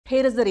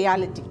Here is the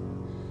reality.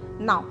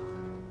 Now,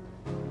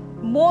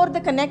 more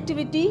the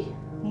connectivity,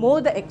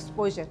 more the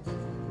exposure.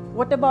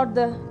 What about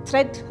the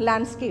threat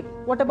landscape?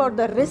 What about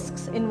the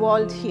risks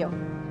involved here?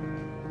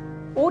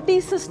 OT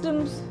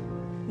systems,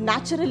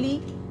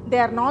 naturally, they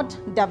are not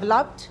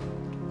developed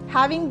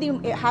having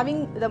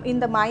them in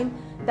the mind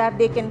that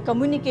they can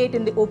communicate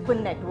in the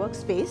open network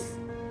space.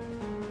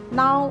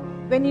 Now,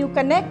 when you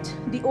connect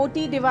the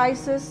OT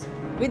devices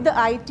with the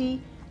IT,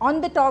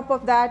 on the top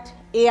of that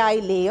AI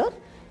layer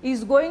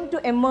is going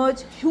to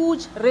emerge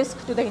huge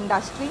risk to the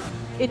industry.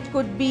 It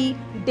could be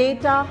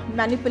data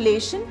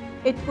manipulation,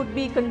 it could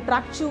be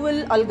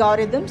contractual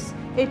algorithms,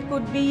 it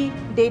could be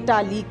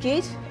data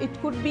leakage,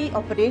 it could be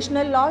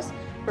operational loss,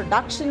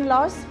 production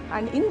loss,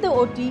 and in the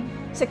OT,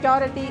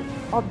 security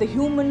of the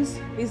humans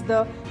is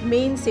the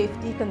main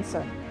safety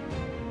concern.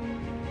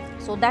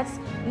 So that's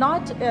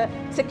not,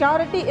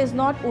 security is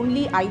not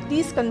only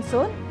IT's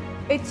concern,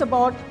 it's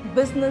about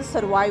business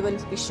survival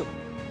issue.